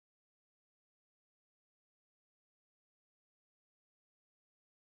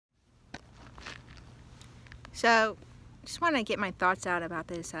So, just want to get my thoughts out about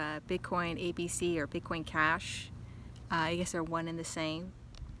this Bitcoin ABC or Bitcoin Cash. I guess they're one and the same.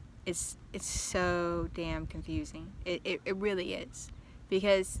 It's so damn confusing. It really is,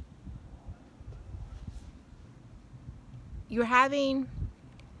 because you're having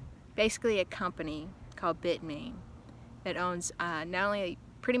basically a company called Bitmain that owns not only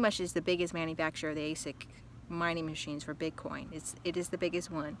pretty much is the biggest manufacturer of the ASIC mining machines for Bitcoin. It is the biggest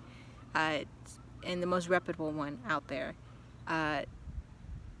one. And the most reputable one out there.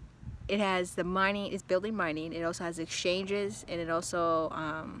 It has the mining, it's building mining, it also has exchanges, and it also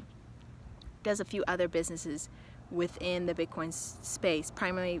does a few other businesses within the Bitcoin space,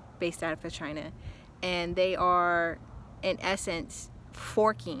 primarily based out of China. And they are, in essence,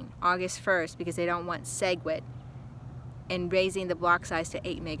 forking August 1st because they don't want SegWit and raising the block size to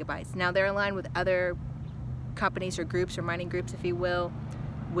 8 megabytes. Now they're aligned with other companies or groups or mining groups, if you will,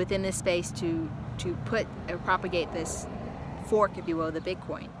 within this space to put or propagate this fork, if you will, the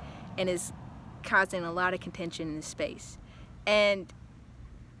Bitcoin, and is causing a lot of contention in this space. And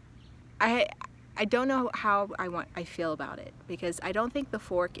I don't know how I feel about it, because I don't think the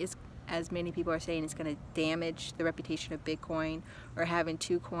fork is, as many people are saying, it's going to damage the reputation of Bitcoin, or having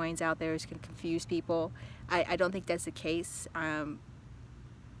two coins out there is going to confuse people. I don't think that's the case.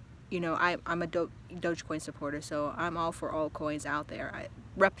 You know, I'm a Dogecoin supporter, so I'm all for altcoins out there,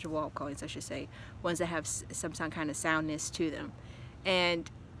 reputable altcoins, I should say, ones that have some kind of soundness to them. And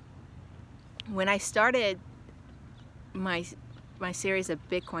when I started my series of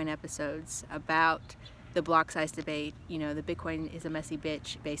Bitcoin episodes about the block size debate, you know, the Bitcoin is a messy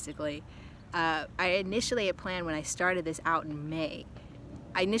bitch, basically, I initially had planned, when I started this out in May,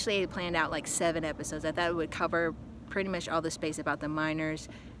 I initially had planned out like 7 episodes. I thought it would cover pretty much all the space about the miners,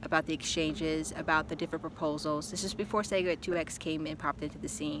 about the exchanges, about the different proposals. This is before SegWit 2x came and popped into the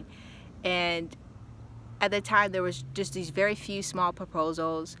scene. And at the time, there was just these very few small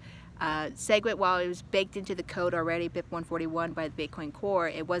proposals. SegWit, while it was baked into the code already, BIP 141 by the Bitcoin Core,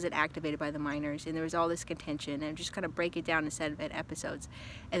 it wasn't activated by the miners, and there was all this contention. And just kind of break it down in 7 episodes.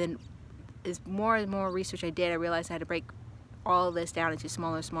 And then as more and more research I did, I realized I had to break all of this down into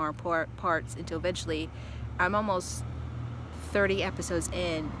smaller parts, until eventually I'm almost 30 episodes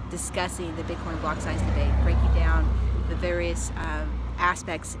in discussing the Bitcoin block size debate, breaking down the various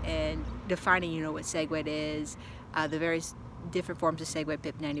aspects and defining, you know, what SegWit is, the various different forms of SegWit,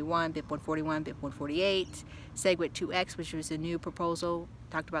 BIP 91, BIP 141, BIP 148, SegWit 2x, which was a new proposal,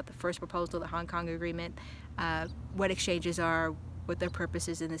 talked about the first proposal, the Hong Kong agreement, what exchanges are, what their purpose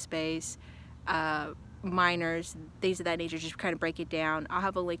is in the space, miners, things of that nature, just kind of break it down. I'll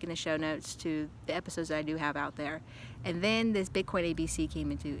have a link in the show notes to the episodes that I do have out there. And then this Bitcoin ABC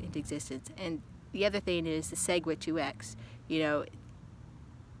came into existence. And the other thing is the SegWit 2x. You know,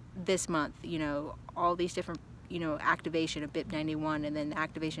 this month, you know, all these different, you know, activation of BIP 91, and then the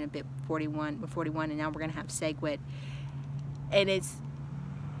activation of BIP 41, and now we're going to have SegWit. And it's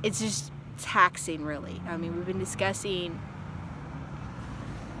just taxing, really. I mean, we've been discussing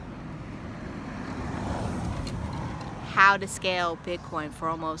how to scale Bitcoin for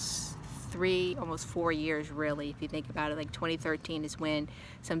almost 4 years, really, if you think about it. Like 2013 is when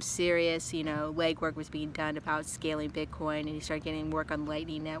some serious, you know, legwork was being done about scaling Bitcoin, and you start getting work on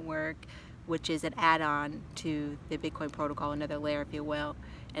Lightning Network, which is an add-on to the Bitcoin protocol, another layer, if you will.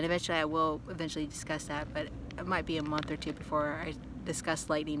 And eventually I will discuss that, but it might be a month or two before I discuss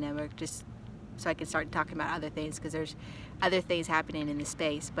Lightning Network, just so I can start talking about other things, because there's other things happening in the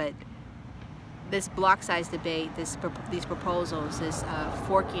space. But this block size debate, these proposals, this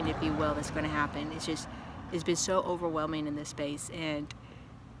forking, if you will, that's going to happen, it's been so overwhelming in this space. And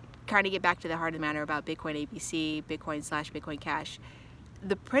kind of get back to the heart of the matter about Bitcoin ABC, Bitcoin Cash.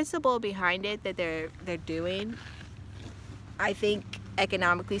 The principle behind it that they're doing, I think,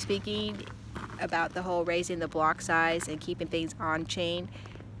 economically speaking, about the whole raising the block size and keeping things on chain,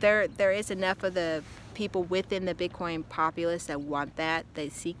 there is enough of the people within the Bitcoin populace that want that, they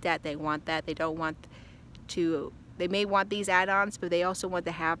seek that, they want that. They don't want to, they may want these add-ons, but they also want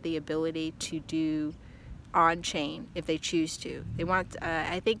to have the ability to do on-chain if they choose to. They want,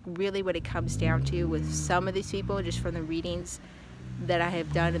 I think really what it comes down to with some of these people, just from the readings that I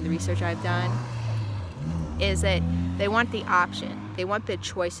have done and the research I've done, is that they want the option, they want the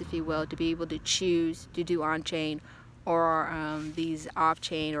choice, if you will, to be able to choose to do on-chain or these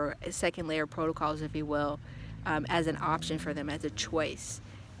off-chain or second layer protocols, if you will, as an option for them, as a choice.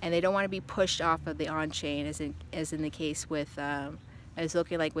 And they don't want to be pushed off of the on-chain, as in the case with, as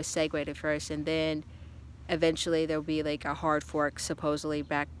looking like with SegWit at first, and then eventually there'll be like a hard fork, supposedly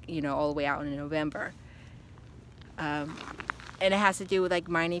back, you know, all the way out in November. And it has to do with like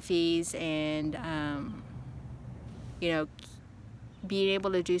mining fees and you know, being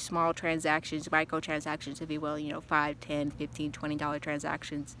able to do small transactions, microtransactions, if you will, you know, $5, $10, $15, $20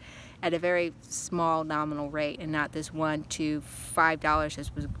 transactions at a very small nominal rate, and not this $1 to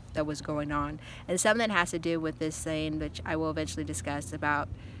 $5 that was going on. And some of that has to do with this thing, which I will eventually discuss, about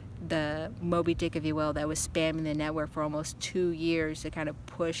the Moby Dick, if you will, that was spamming the network for almost 2 years to kind of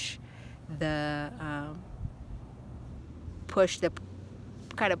push either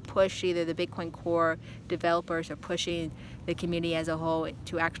the Bitcoin Core developers or pushing the community as a whole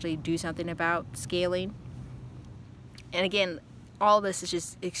to actually do something about scaling. And again, all this is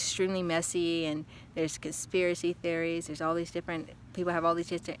just extremely messy, and there's conspiracy theories, there's all these different people have all these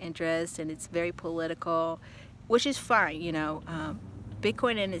different interests, and it's very political, which is fine, you know.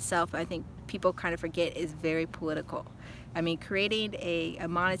 Bitcoin in itself, I think people kind of forget, is very political. I mean, creating a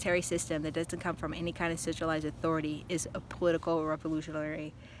monetary system that doesn't come from any kind of centralized authority is a political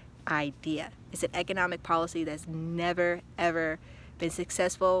revolutionary idea. It's an economic policy that's never, ever been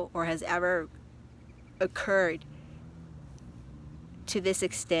successful or has ever occurred to this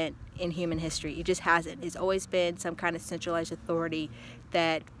extent in human history. It just hasn't. It's always been some kind of centralized authority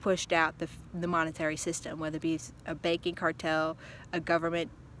that pushed out the monetary system, whether it be a banking cartel, a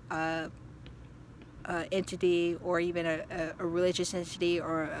government entity, or even a religious entity,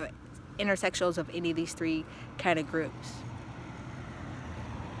 or intersectionals of any of these three kind of groups.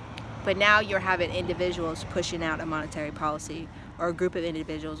 But now you're having individuals pushing out a monetary policy, or a group of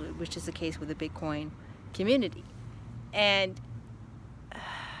individuals, which is the case with the Bitcoin community. And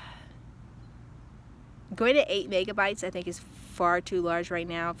going to 8 megabytes, I think, is far too large right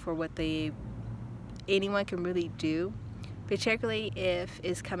now for what anyone can really do, particularly if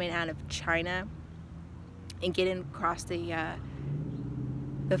it's coming out of China and getting across the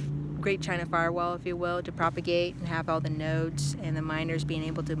Great China Firewall, if you will, to propagate and have all the nodes and the miners being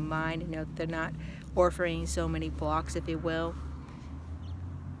able to mine, and know that they're not orphaning so many blocks, if you will,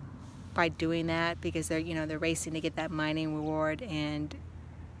 by doing that, because they're racing to get that mining reward and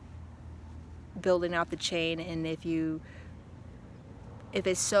building out the chain. And if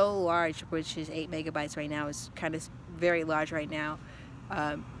it's so large, which is 8 megabytes right now, is kind of very large right now,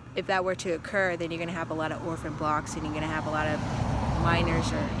 if that were to occur, then you're going to have a lot of orphan blocks, and you're going to have a lot of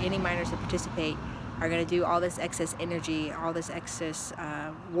miners, or any miners that participate are going to do all this excess energy, all this excess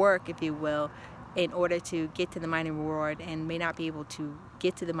work, if you will, in order to get to the mining reward, and may not be able to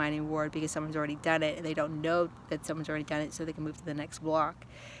get to the mining reward because someone's already done it, and they don't know that someone's already done it, so they can move to the next block.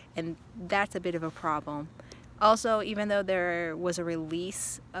 And that's a bit of a problem. Also, even though there was a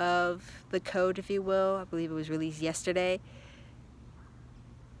release of the code, if you will, I believe it was released yesterday,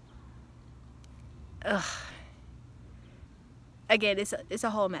 again, it's a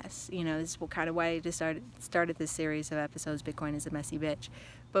whole mess. You know, this is kind of why I just started this series of episodes, Bitcoin is a Messy Bitch.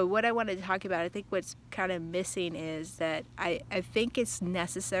 But what I wanted to talk about, I think what's kind of missing is that I think it's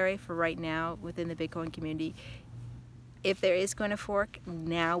necessary for right now within the Bitcoin community, if there is going to fork,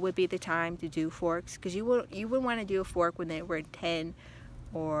 now would be the time to do forks, because you would want to do a fork when we're 10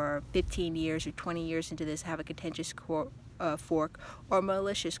 or 15 years or 20 years into this, have a contentious fork or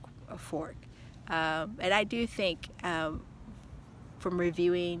malicious fork. And I do think, from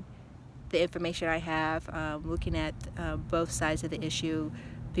reviewing the information I have, looking at both sides of the issue,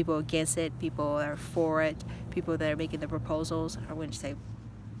 people against it, people that are for it, people that are making the proposals, I wouldn't say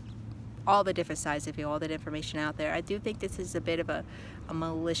all the different sides, if you will, all that information out there, I do think this is a bit of a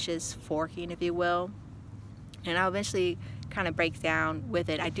malicious forking, if you will. And I'll eventually kind of break down with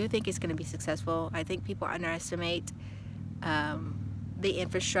it. I do think it's going to be successful. I think people underestimate the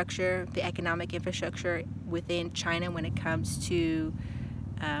infrastructure, the economic infrastructure within China when it comes to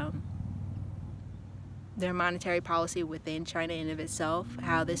their monetary policy within China in of itself,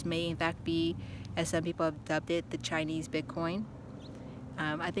 how this may in fact be, as some people have dubbed it, the Chinese Bitcoin.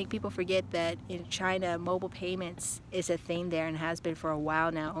 I think people forget that in China, mobile payments is a thing there and has been for a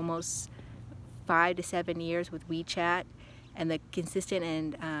while now, almost 5 to 7 years with WeChat, and the consistent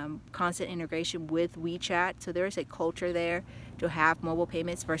and constant integration with WeChat. So there is a culture there to have mobile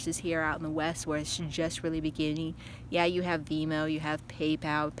payments versus here out in the West where it's just really beginning. Yeah, you have Venmo, you have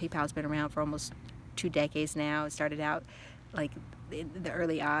PayPal. PayPal's been around for almost 2 decades now. It started out like in the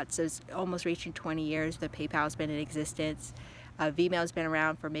early aughts, so it's almost reaching 20 years that PayPal's been in existence. Venmo's been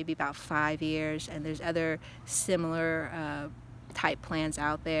around for maybe about 5 years, and there's other similar type plans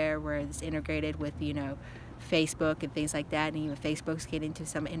out there where it's integrated with, Facebook and things like that, and even Facebook's getting into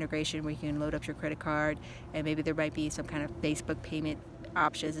some integration where you can load up your credit card, and maybe there might be some kind of Facebook payment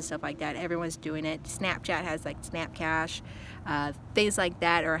options and stuff like that. Everyone's doing it. Snapchat has like SnapCash. Things like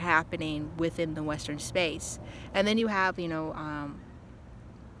that are happening within the Western space. And then you have,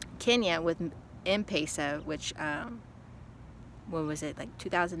 Kenya with M-Pesa, which what was it, like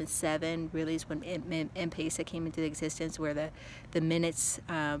 2007 really is when M-Pesa came into existence, where the minutes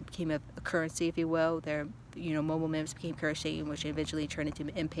became a currency, if you will. Their mobile minutes became currency, which eventually turned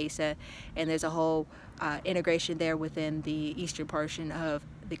into M-Pesa, and there's a whole integration there within the eastern portion of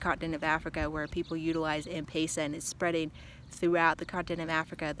the continent of Africa where people utilize M-Pesa, and it's spreading throughout the continent of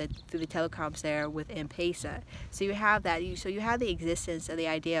Africa through the telecoms there with M-Pesa. So you have that. So you have the existence of the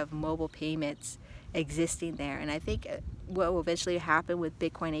idea of mobile payments existing there, and I think what will eventually happen with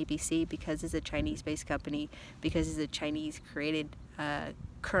Bitcoin ABC, because it's a Chinese-based company, because it's a Chinese-created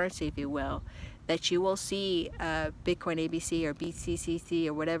currency, if you will, that you will see Bitcoin ABC or BCCC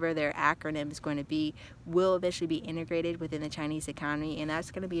or whatever their acronym is going to be will eventually be integrated within the Chinese economy, and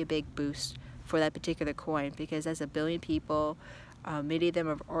that's going to be a big boost for that particular coin, because as 1 billion people, many of them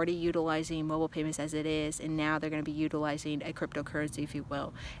are already utilizing mobile payments as it is, and now they're going to be utilizing a cryptocurrency, if you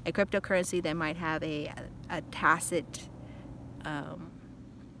will. A cryptocurrency that might have a tacit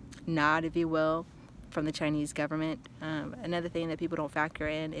nod, if you will, from the Chinese government. Another thing that people don't factor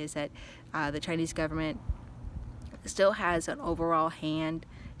in is that the Chinese government still has an overall hand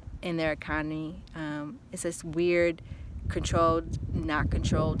in their economy. It's this weird controlled, not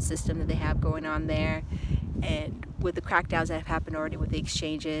controlled system that they have going on there. And with the crackdowns that have happened already with the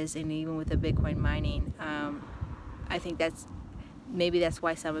exchanges and even with the Bitcoin mining, I think maybe that's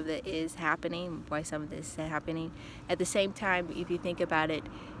why some of it is happening, why some of this is happening. At the same time, if you think about it,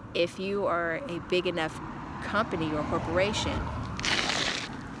 if you are a big enough company or corporation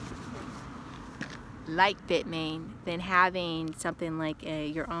like Bitmain, then having something like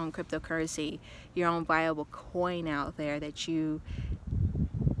your own cryptocurrency, your own viable coin out there that you,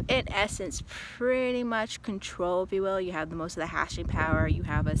 in essence, pretty much control, if you will. You have the most of the hashing power, you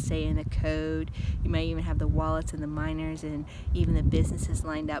have a say in the code, you may even have the wallets and the miners and even the businesses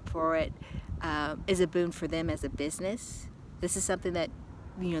lined up for it, is a boon for them as a business. This is something that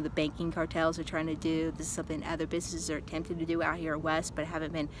the banking cartels are trying to do. This is something other businesses are attempting to do out here west, but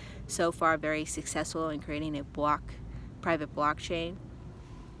haven't been so far very successful in creating a private blockchain.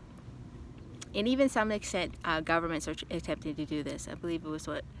 And even some extent, governments are attempting to do this. I believe it was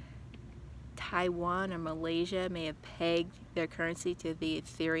Taiwan or Malaysia may have pegged their currency to the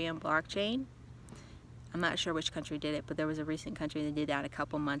Ethereum blockchain. I'm not sure which country did it, but there was a recent country that did that a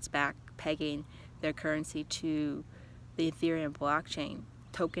couple months back, pegging their currency to the Ethereum blockchain,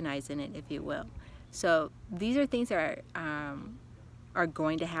 tokenizing it, if you will. So these are things that are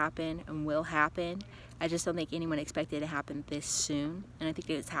going to happen and will happen. I just don't think anyone expected it to happen this soon, and I think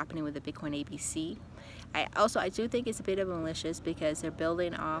that it's happening with the Bitcoin ABC. I do think it's a bit of malicious because they're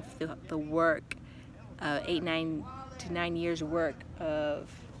building off the work, 8 to 9 years work of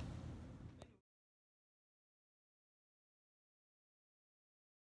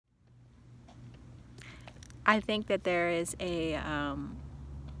I think that there is a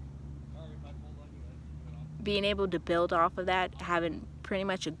being able to build off of that, having pretty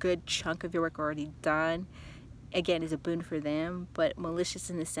much a good chunk of your work already done, again, is a boon for them, but malicious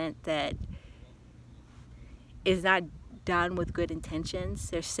in the sense that it's not done with good intentions.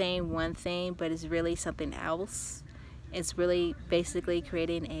 They're saying one thing, but it's really something else. It's really basically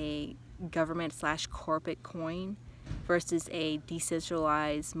creating a government/corporate coin versus a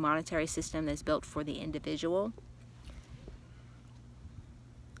decentralized monetary system that's built for the individual.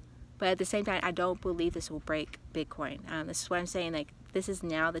 But at the same time, I don't believe this will break Bitcoin. This is what I'm saying. Like, this is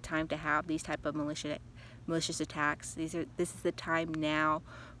now the time to have these type of malicious attacks. This is the time now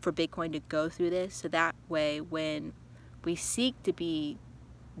for Bitcoin to go through this, so that way when we seek to be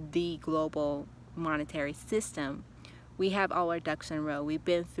the global monetary system, we have all our ducks in a row. We've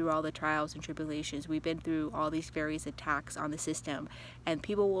been through all the trials and tribulations. We've been through all these various attacks on the system, and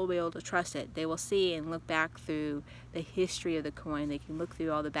people will be able to trust it. They will see and look back through the history of the coin. They can look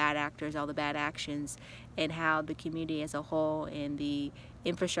through all the bad actors, all the bad actions, and how the community as a whole and the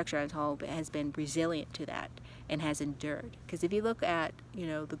infrastructure as a whole has been resilient to that and has endured. Because if you look at,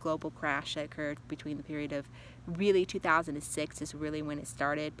 the global crash that occurred between the period of really 2006 is really when it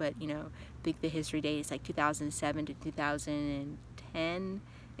started, but I think the history date is like 2007 to 2010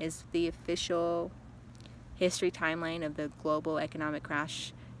 is the official history timeline of the global economic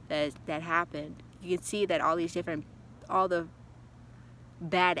crash that happened. You can see that all the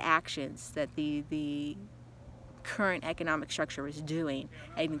bad actions that the current economic structure was doing,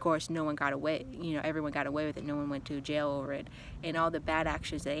 and of course no one got away, everyone got away with it, no one went to jail over it, and all the bad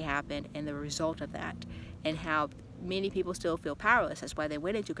actions that happened and the result of that, and how many people still feel powerless. That's why they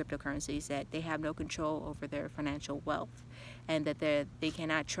went into cryptocurrencies, that they have no control over their financial wealth, and that they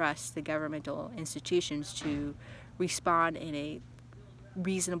cannot trust the governmental institutions to respond in a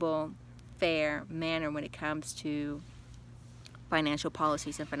reasonable, fair manner when it comes to financial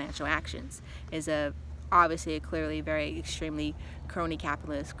policies and financial actions. Is obviously a clearly very extremely crony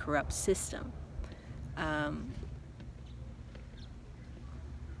capitalist corrupt system.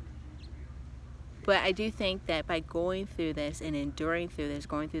 But I do think that by going through this and enduring through this,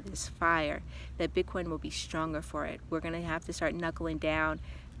 going through this fire, that Bitcoin will be stronger for it. We're going to have to start knuckling down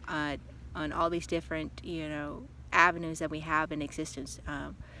on all these different, avenues that we have in existence.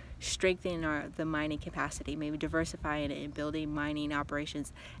 Strengthening the mining capacity, maybe diversifying it and building mining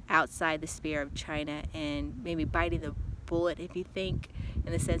operations outside the sphere of China, and maybe biting the bullet, if you think,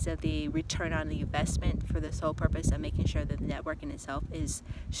 in the sense of the return on the investment, for the sole purpose of making sure that the network in itself is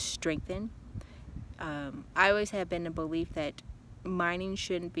strengthened. I always have been a belief that mining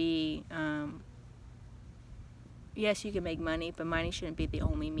shouldn't be, yes, you can make money, but mining shouldn't be the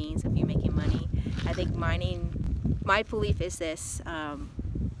only means of you making money. I think mining, my belief is this,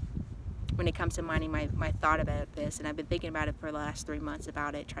 when it comes to mining, my thought about this, and I've been thinking about it for the last 3 months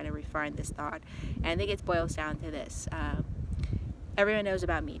about it, trying to refine this thought, and I think it boils down to this. Everyone knows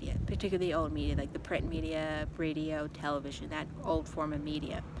about media, particularly old media, like the print media, radio, television, that old form of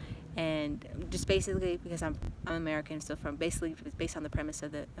media. And just basically, because I'm American, so basically based on the premise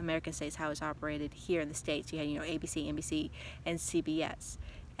of the American states, how it's operated here in the States, you had, ABC, NBC, and CBS.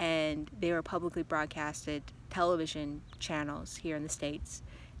 And they were publicly broadcasted television channels here in the States.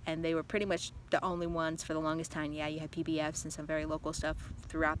 And they were pretty much the only ones for the longest time. Yeah, you had PBFs and some very local stuff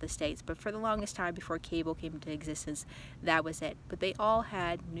throughout the States, but for the longest time before cable came into existence, that was it. But they all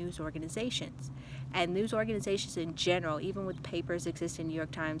had news organizations. And news organizations in general, even with papers existing, New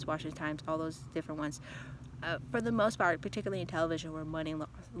York Times, Washington Times, all those different ones, for the most part, particularly in television, were money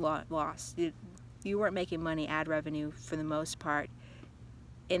lost. You weren't making money, ad revenue, for the most part,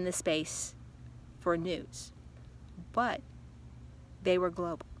 in the space for news. But they were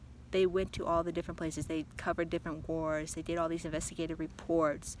global. They went to all the different places. They covered different wars. They did all these investigative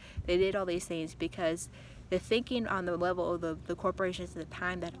reports. They did all these things because the thinking on the level of the corporations at the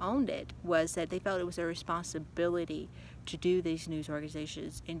time that owned it was that they felt it was their responsibility to do these news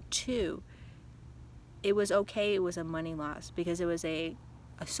organizations. And two, it was okay, it was a money loss, because it was a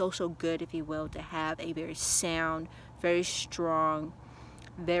social good, if you will, to have a very sound, very strong,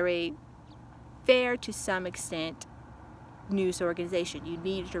 very fair to some extent news organization. You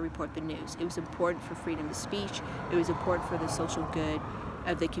needed to report the news. It was important for freedom of speech. It was important for the social good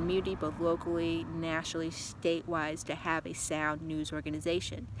of the community, both locally, nationally, statewide, to have a sound news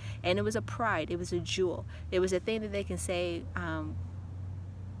organization. And it was a pride. It was a jewel. It was a thing that they can say,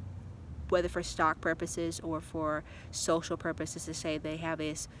 whether for stock purposes or for social purposes, to say they have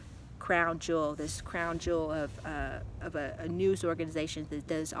this crown jewel of a news organization that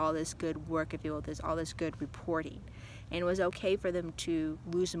does all this good work, if you will, does all this good reporting. And it was okay for them to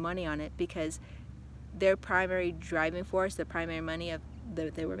lose money on it because their primary driving force, the primary money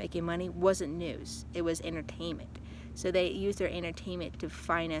that they were making money, wasn't news. It was entertainment. So they used their entertainment to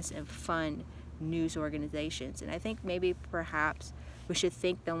finance and fund news organizations. And I think maybe perhaps we should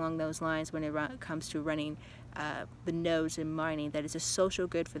think along those lines when it comes to running the nodes in mining, that it's a social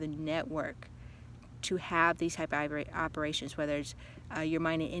good for the network to have these type of operations, whether it's you're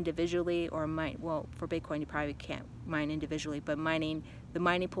mining individually or well, for Bitcoin you probably can't mine individually, but the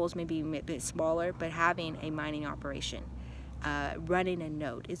mining pools may be a bit smaller, but having a mining operation, running a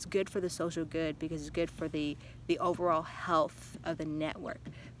node, it's good for the social good because it's good for the overall health of the network.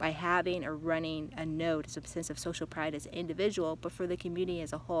 By having or running a node, it's a sense of social pride as an individual, but for the community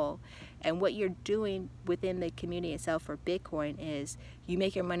as a whole. And what you're doing within the community itself for Bitcoin is you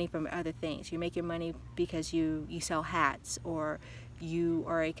make your money from other things. You make your money because you sell hats, or you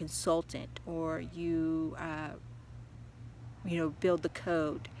are a consultant, or you build the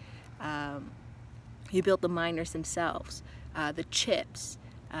code. You build the miners themselves, the chips.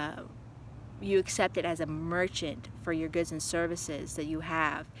 You accept it as a merchant for your goods and services that you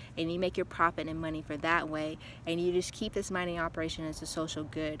have, and you make your profit and money for that way, and you just keep this mining operation as a social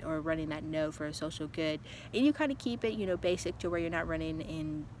good, or running that node for a social good, and you kind of keep it, basic, to where you're not running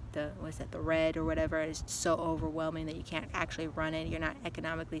in the red or whatever. It's so overwhelming that you can't actually run it. You're not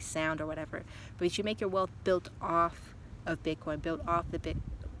economically sound or whatever, but you make your wealth built off of Bitcoin, built off the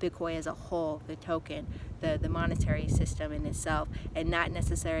Bitcoin as a whole, the token, the monetary system in itself, and not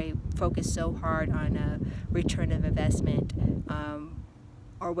necessarily focus so hard on a return of investment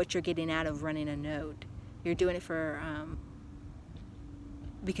or what you're getting out of running a node. You're doing it for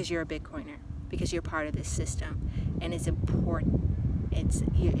because you're a Bitcoiner, because you're part of this system, and it's important.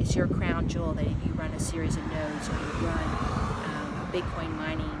 It's your crown jewel that if you run a series of nodes, or you run a Bitcoin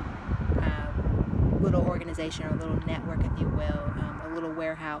mining little organization or a little network, if you will, a little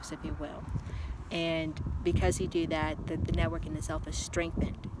warehouse, if you will, And because you do that, the network in itself is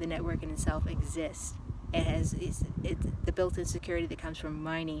strengthened. The network in itself exists. The built-in security that comes from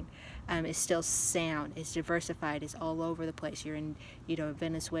mining is still sound. It's diversified. It's all over the place. You're in,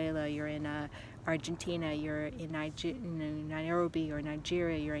 Venezuela. You're in Argentina. You're in Nairobi or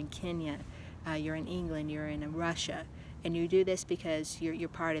Nigeria. You're in Kenya. You're in England. You're in Russia. And you do this because you're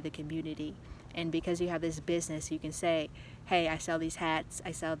part of the community. And because you have this business, you can say, hey, I sell these hats.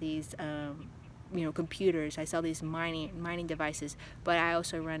 I sell these computers, I sell these mining devices, but I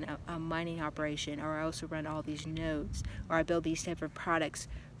also run a mining operation, or I also run all these nodes, or I build these type of products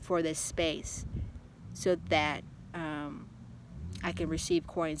for this space, so that I can receive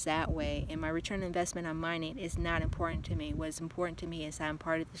coins that way. And my return on investment on mining is not important to me. What's important to me is that I'm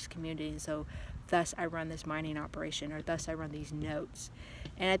part of this community, so thus I run this mining operation, or thus I run these nodes.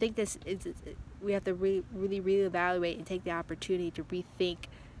 And I think we have to really reevaluate and take the opportunity to rethink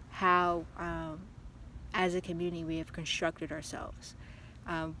how, as a community, we have constructed ourselves.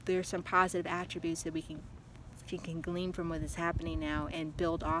 There are some positive attributes that we can glean from what is happening now and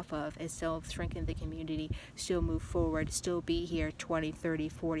build off of, and still strengthen the community, still move forward, still be here 20, 30,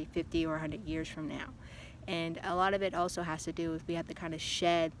 40, 50, or 100 years from now. And a lot of it also has to do with, we have to kind of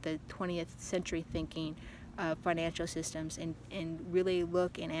shed the 20th century thinking financial systems, and really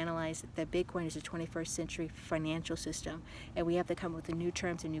look and analyze that Bitcoin is a 21st century financial system, and we have to come up with new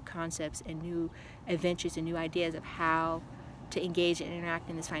terms and new concepts and new adventures and new ideas of how to engage and interact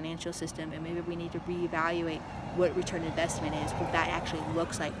in this financial system. And maybe we need to reevaluate what return investment is, what that actually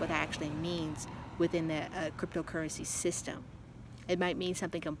looks like, what that actually means within the cryptocurrency system. It might mean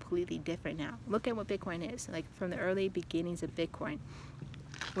something completely different now. Look at what Bitcoin is. Like, from the early beginnings of Bitcoin,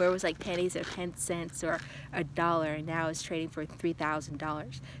 where it was like pennies or 10 cents or $1, and now it's trading for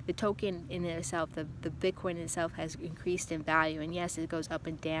 $3,000. The token in itself, the Bitcoin in itself, has increased in value, and yes, it goes up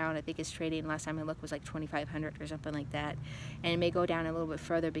and down. I think it's trading, last time I looked, was like 2,500 or something like that, and it may go down a little bit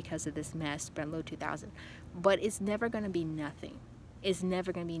further because of this mess, but low 2,000. But it's never going to be nothing. It's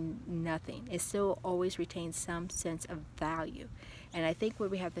never going to be nothing. It still always retains some sense of value. And I think what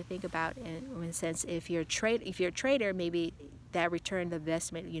we have to think about, in a sense, if you're a trader, maybe that return the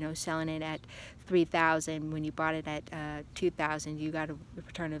investment, selling it at 3,000 when you bought it at 2,000, you got a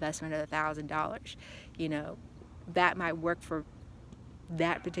return investment of $1,000. That might work for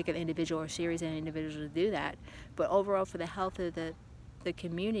that particular individual or series of individuals to do that. But overall, for the health of the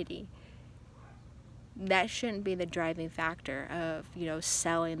community, that shouldn't be the driving factor of,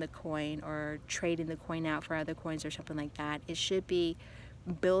 selling the coin or trading the coin out for other coins or something like that. It should be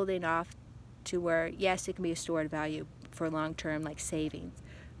building off to where, yes, it can be a stored value for long-term, like savings,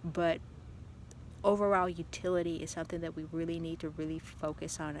 but overall utility is something that we really need to really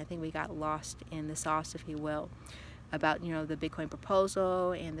focus on. I think we got lost in the sauce, if you will, about the Bitcoin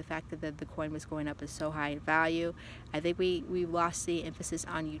proposal and the fact that the coin was going up so high in value. I think we lost the emphasis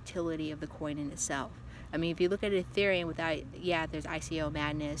on utility of the coin in itself. I mean, if you look at Ethereum, there's ICO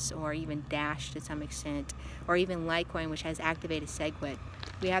madness, or even Dash to some extent, or even Litecoin, which has activated SegWit.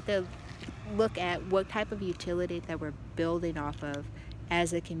 We have to look at what type of utility that we're building off of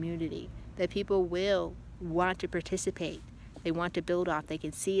as a community, that people will want to participate. They want to build off. They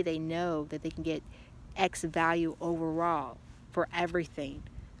can see, they know that they can get X value overall for everything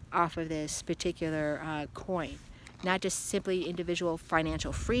off of this particular coin. Not just simply individual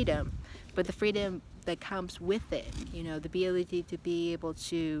financial freedom, but the freedom that comes with it, the ability to be able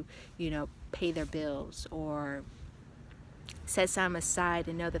to, pay their bills, or set some aside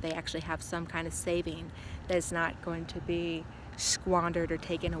and know that they actually have some kind of saving that's not going to be squandered or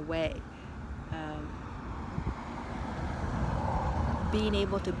taken away. Being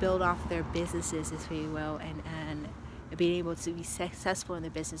able to build off their businesses, if you will, and being able to be successful in the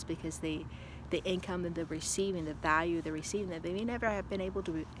business because the income that they're receiving, the value they're receiving, that they may never have been able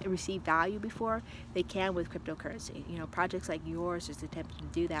to receive value before, they can with cryptocurrency. Projects like yours is attempting to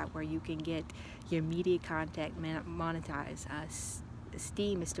do that, where you can get your media content monetized.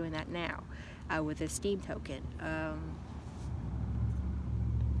 Steam is doing that now with a Steam token.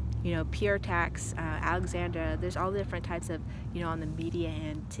 Pure Tax, Alexandra, there's all the different types of, on the media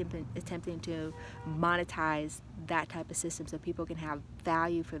end, attempting to monetize that type of system so people can have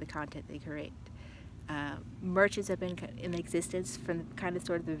value for the content they create. Merchants have been in existence from kind of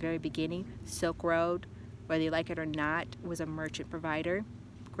sort of the very beginning. Silk Road, whether you like it or not, was a merchant provider.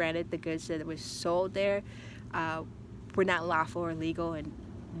 Granted, the goods that were sold there were not lawful or legal in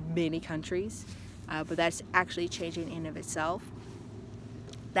many countries, but that's actually changing in of itself.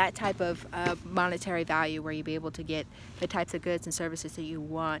 That type of monetary value, where you'll be able to get the types of goods and services that you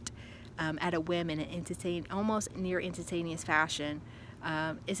want at a whim in an almost near instantaneous fashion,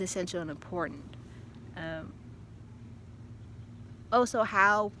 is essential and important. Also,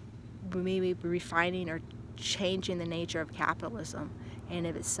 how maybe refining or changing the nature of capitalism in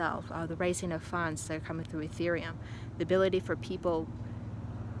of itself, the raising of funds that are coming through Ethereum, the ability for people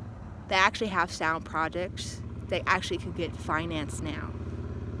that actually have sound projects that actually could get financed now,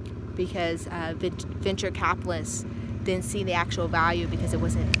 because venture capitalists didn't see the actual value because it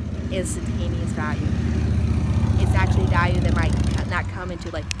wasn't instantaneous value. It's actually value that might not come into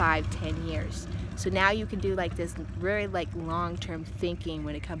like 5-10 years. So now you can do like this very like long-term thinking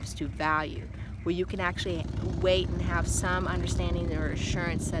when it comes to value, where you can actually wait and have some understanding or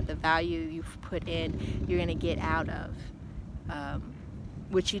assurance that the value you've put in you're going to get out of,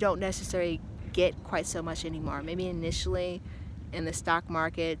 which you don't necessarily get quite so much anymore. Maybe initially in the stock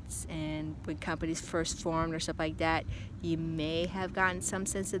markets and when companies first formed or stuff like that, you may have gotten some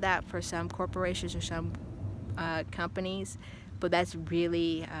sense of that for some corporations or some companies, but that's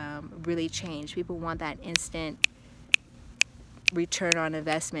really really changed. People want that instant return on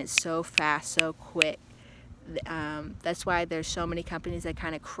investment so fast, so quick. That's why there's so many companies that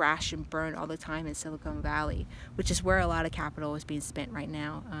kind of crash and burn all the time in Silicon Valley, which is where a lot of capital is being spent right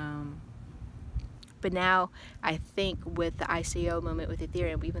now. But now I think with the ICO movement with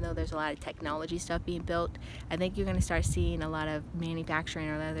Ethereum, even though there's a lot of technology stuff being built, I think you're going to start seeing a lot of manufacturing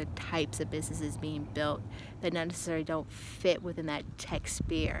or other types of businesses being built that not necessarily don't fit within that tech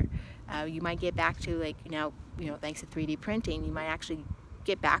sphere. You might get back to, like, thanks to 3D printing, you might actually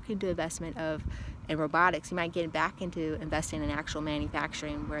get back into investment in robotics. You might get back into investing in actual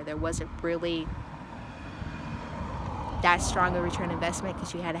manufacturing where there wasn't really that strong a return investment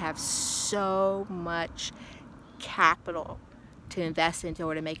because you had to have so much capital to invest in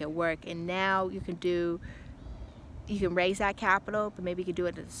order to make it work. And now you can raise that capital, but maybe you can do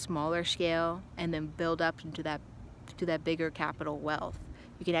it at a smaller scale and then build up into that bigger capital wealth.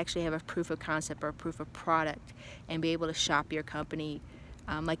 You can actually have a proof of concept or a proof of product and be able to shop your company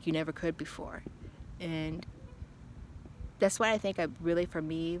like you never could before. And that's what I think really, for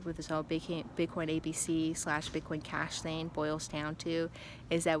me, with this whole Bitcoin ABC / BitcoinCash thing boils down to,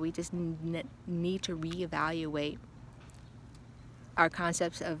 is that we just need to reevaluate our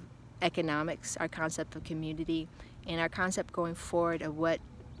concepts of economics, our concept of community, and our concept going forward of what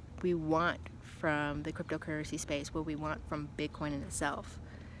we want from the cryptocurrency space, what we want from Bitcoin in itself.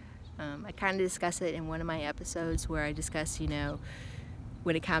 I kind of discuss it in one of my episodes where I discuss,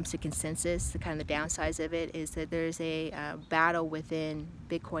 when it comes to consensus, the kind of downsides of it is that there's a battle within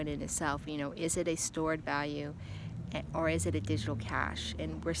Bitcoin in itself. Is it a stored value or is it a digital cash?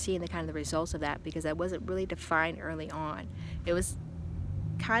 And we're seeing the kind of the results of that because that wasn't really defined early on. It was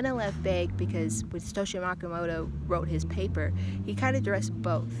kind of left vague because when Satoshi Nakamoto wrote his paper, he kind of addressed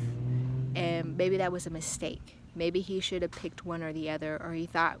both. And maybe that was a mistake. Maybe he should have picked one or the other, or he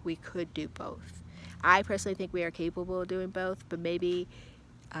thought we could do both. I personally think we are capable of doing both, but maybe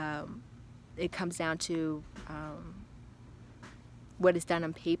it comes down to what is done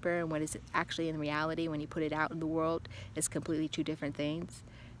on paper and what is actually in reality when you put it out in the world is completely two different things.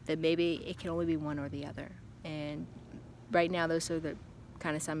 That maybe it can only be one or the other. And right now, those are the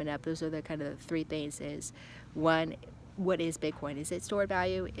kind of sum it up. Those are the kind of the three things. Is one, what is Bitcoin? Is it stored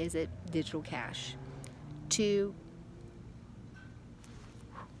value? Is it digital cash? Two,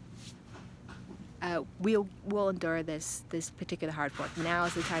 we'll endure this particular hard fork. Now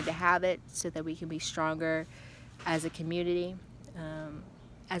is the time to have it so that we can be stronger as a community,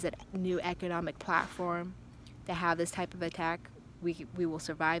 as a new economic platform to have this type of attack. We will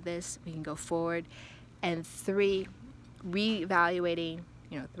survive this. We can go forward. And three, reevaluating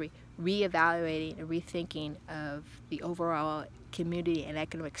and rethinking of the overall community and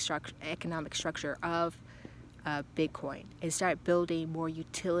economic structure of Bitcoin, and start building more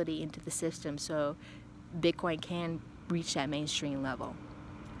utility into the system so Bitcoin can reach that mainstream level.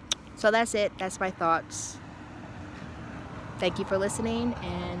 So that's it. That's my thoughts. Thank you for listening,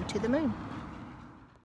 and to the moon.